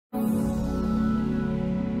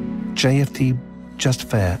JFD, just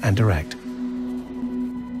fair and direct.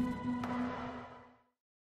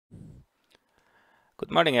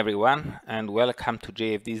 Good morning everyone, and welcome to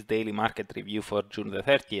JFD's daily market review for June the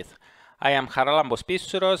 30th. I am Charalambos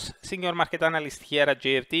Pissouros, senior market analyst here at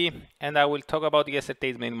JFD, and I will talk about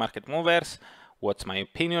yesterday's main market movers, what's my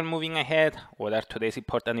opinion moving ahead, what are today's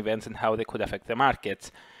important events and how they could affect the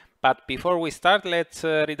markets. But before we start, let's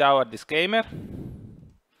read our disclaimer.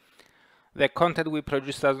 The content we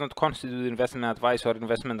produce does not constitute investment advice or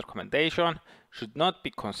investment recommendation, should not be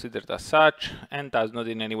considered as such, and does not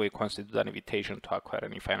in any way constitute an invitation to acquire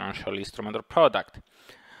any financial instrument or product.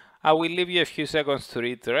 I will leave you a few seconds to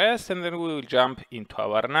read the rest, and then we will jump into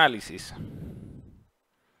our analysis.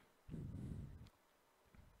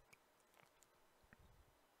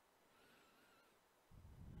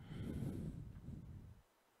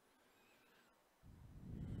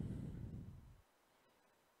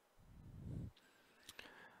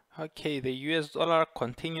 Okay, the US dollar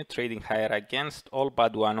continued trading higher against all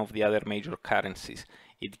but one of the other major currencies.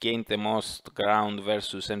 It gained the most ground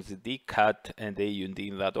versus NZD, CAD and AUD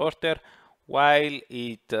in that order, while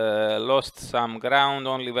it lost some ground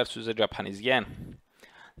only versus the Japanese yen.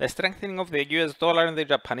 The strengthening of the US dollar and the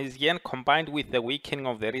Japanese yen combined with the weakening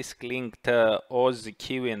of the risk-linked Aussie,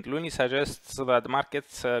 Kiwi and Loonie suggests that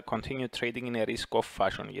markets continue trading in a risk-off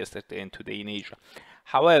fashion yesterday and today in Asia.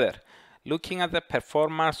 However, looking at the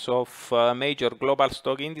performance of major global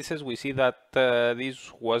stock indices, we see that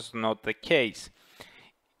this was not the case.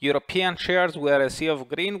 European shares were a sea of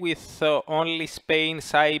green, with only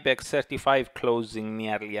Spain's IBEX 35 closing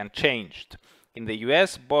nearly unchanged. In the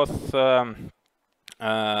US, both the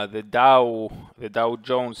Dow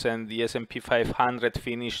Jones and the S&P 500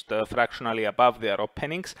 finished fractionally above their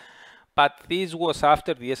openings, but this was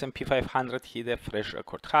after the S&P 500 hit a fresh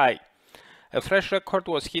record high. A fresh record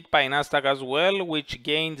was hit by Nasdaq as well, which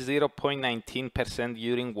gained 0.19%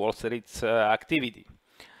 during Wall Street's activity.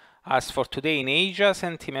 As for today in Asia,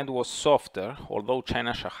 sentiment was softer, although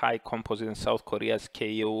China's Shanghai Composite and South Korea's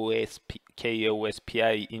KOSPI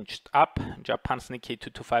inched up. Japan's Nikkei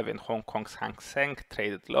 225 and Hong Kong's Hang Seng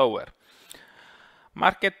traded lower.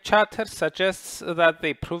 Market chatter suggests that the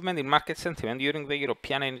improvement in market sentiment during the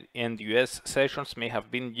European and US sessions may have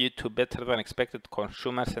been due to better than expected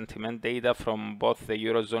consumer sentiment data from both the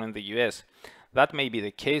Eurozone and the US. That may be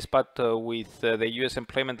the case, but with the US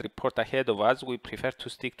employment report ahead of us, we prefer to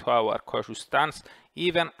stick to our cautious stance,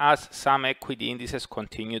 even as some equity indices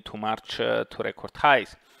continue to march to record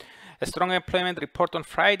highs. A strong employment report on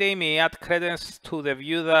Friday may add credence to the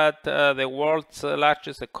view that the world's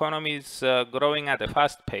largest economy is growing at a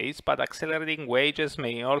fast pace, but accelerating wages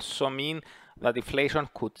may also mean that inflation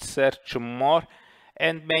could surge more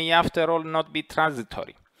and may, after all, not be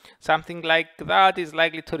transitory. Something like that is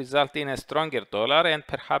likely to result in a stronger dollar and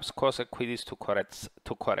perhaps cause equities to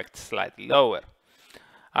correct slightly lower.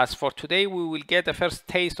 As for today, we will get a first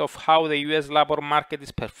taste of how the US labor market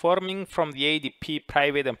is performing from the ADP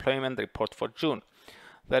private employment report for June.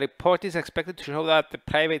 The report is expected to show that the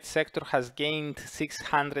private sector has gained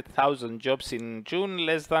 600,000 jobs in June,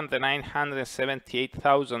 less than the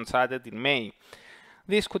 978,000 added in May.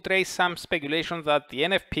 This could raise some speculation that the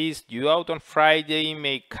NFPs due out on Friday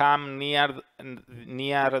may come near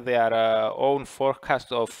their own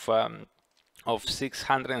forecast of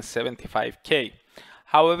 675K.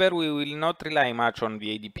 However, we will not rely much on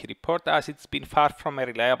the ADP report, as it's been far from a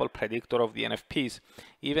reliable predictor of the NFPs.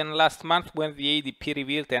 Even last month, when the ADP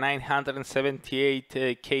revealed a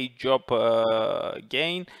 978K job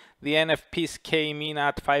gain, the NFPs came in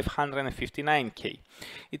at 559K.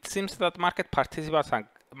 It seems that market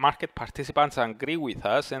participants agree with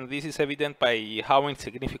us, and this is evident by how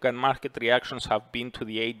insignificant market reactions have been to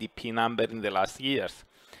the ADP number in the last years.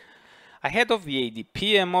 Ahead of the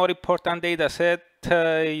ADP, a more important data set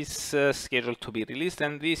is scheduled to be released,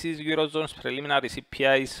 and this is Eurozone's preliminary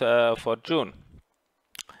CPIs for June.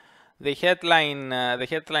 The headline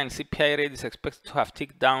CPI rate is expected to have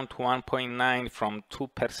ticked down to 1.9 from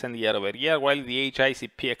 2% year over year, while the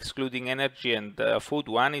HICP excluding energy and food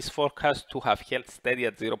one is forecast to have held steady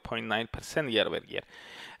at 0.9% year over year.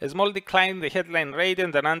 A small decline in the headline rate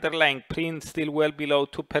and an underlying print still well below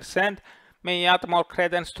 2% may add more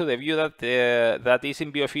credence to the view that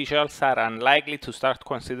ECB officials are unlikely to start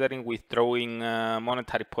considering withdrawing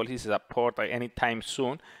monetary policy support anytime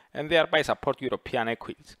soon, and thereby support European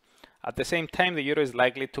equities. At the same time, the euro is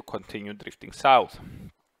likely to continue drifting south.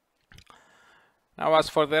 Now, as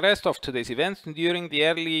for the rest of today's events, during the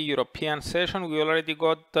early European session, we already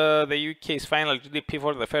got the UK's final GDP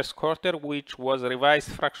for the first quarter, which was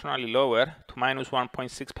revised fractionally lower to minus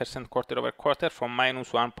 1.6% quarter over quarter from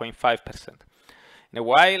minus 1.5%. In a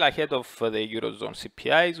while, ahead of the Eurozone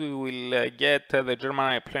CPIs, we will get the German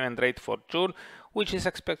unemployment rate for June, which is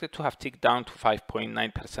expected to have ticked down to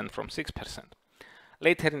 5.9% from 6%.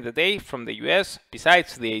 Later in the day, from the US,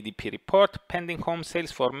 besides the ADP report, pending home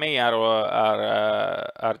sales for May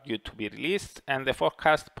are due to be released, and the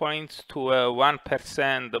forecast points to a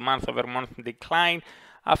 1% month-over-month decline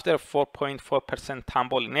after a 4.4%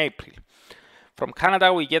 tumble in April. From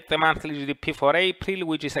Canada, we get the monthly GDP for April,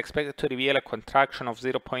 which is expected to reveal a contraction of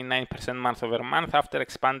 0.9% month-over-month after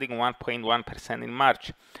expanding 1.1% in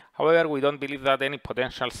March. However, we don't believe that any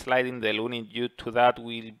potential slide in the loonie due to that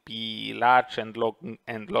will be large and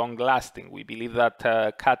long-lasting. We believe that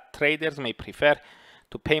cat traders may prefer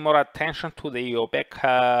to pay more attention to the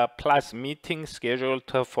OPEC Plus meeting scheduled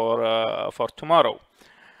for tomorrow.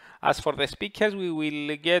 As for the speakers, we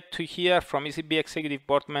will get to hear from ECB Executive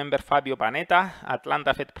Board member Fabio Panetta,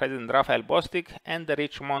 Atlanta Fed President Raphael Bostic, and the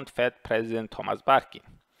Richmond Fed President Thomas Barkin.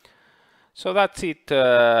 So that's it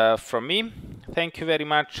from me. Thank you very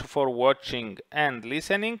much for watching and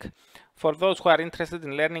listening. For those who are interested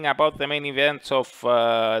in learning about the main events of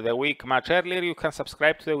the week much earlier, you can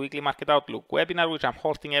subscribe to the Weekly Market Outlook webinar, which I'm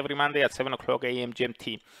hosting every Monday at 7 o'clock AM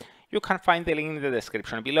GMT. You can find the link in the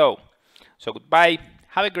description below. So goodbye,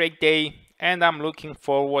 have a great day, and I'm looking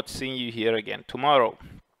forward to seeing you here again tomorrow.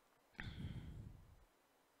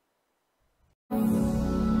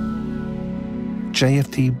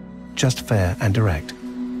 JFT, just fair and direct.